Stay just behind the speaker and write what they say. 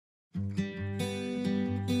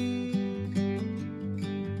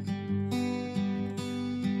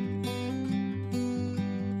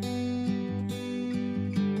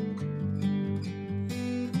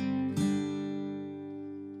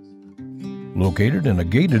Located in a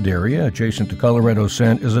gated area adjacent to Colorado's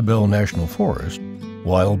San Isabel National Forest,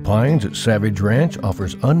 Wild Pines at Savage Ranch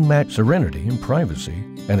offers unmatched serenity and privacy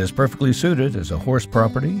and is perfectly suited as a horse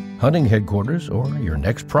property, hunting headquarters, or your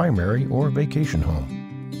next primary or vacation home.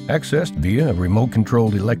 Accessed via a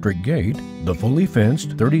remote-controlled electric gate, the fully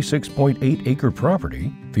fenced 36.8-acre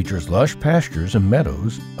property features lush pastures and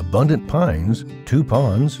meadows, abundant pines, 2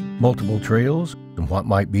 ponds, multiple trails, and what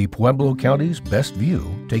might be Pueblo County's best view,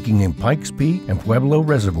 taking in Pikes Peak and Pueblo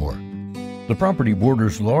Reservoir. The property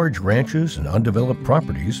borders large ranches and undeveloped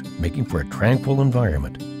properties, making for a tranquil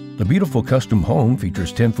environment. The beautiful custom home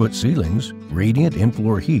features 10-foot ceilings, radiant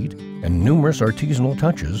in-floor heat, and numerous artisanal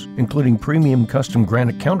touches, including premium custom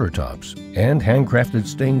granite countertops and handcrafted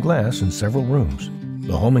stained glass in several rooms.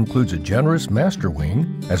 The home includes a generous master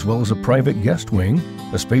wing, as well as a private guest wing,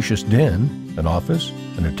 a spacious den, an office,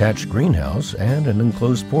 an attached greenhouse, and an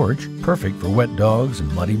enclosed porch, perfect for wet dogs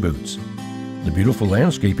and muddy boots. The beautiful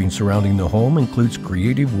landscaping surrounding the home includes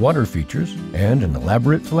creative water features and an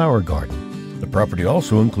elaborate flower garden. The property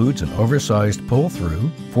also includes an oversized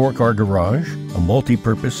pull-through, 4-car garage, a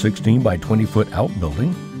multi-purpose 16 by 20-foot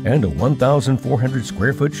outbuilding, and a 1,400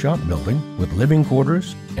 square foot shop building with living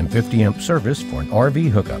quarters and 50-amp service for an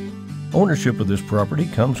RV hookup. Ownership of this property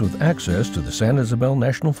comes with access to the San Isabel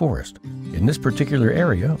National Forest. In this particular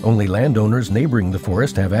area, only landowners neighboring the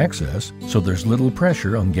forest have access, so there's little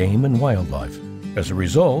pressure on game and wildlife. As a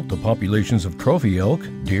result, the populations of trophy elk,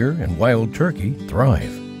 deer, and wild turkey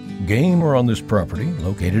thrive. Game are on this property,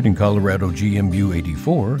 located in Colorado GMU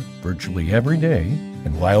 84, virtually every day,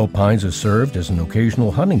 and Wild Pines is served as an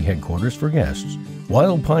occasional hunting headquarters for guests.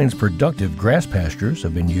 Wild Pines' productive grass pastures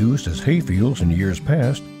have been used as hayfields in years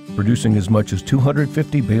past, producing as much as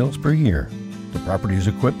 250 bales per year. The property is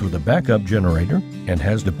equipped with a backup generator and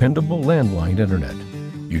has dependable landline internet.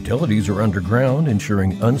 Utilities are underground,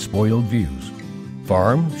 ensuring unspoiled views.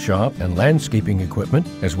 Farm, shop, and landscaping equipment,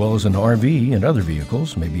 as well as an RV and other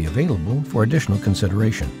vehicles, may be available for additional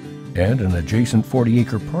consideration. And an adjacent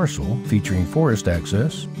 40-acre parcel featuring forest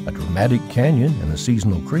access, a dramatic canyon, and a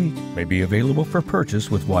seasonal creek may be available for purchase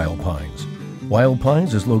with Wild Pines. Wild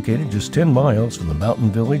Pines is located just 10 miles from the mountain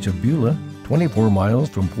village of Beulah, 24 miles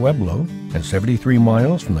from Pueblo, and 73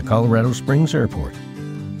 miles from the Colorado Springs Airport.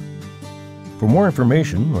 For more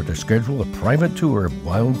information or to schedule a private tour of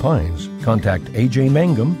Wild Pines, contact AJ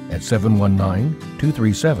Mangum at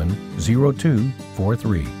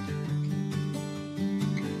 719-237-0243.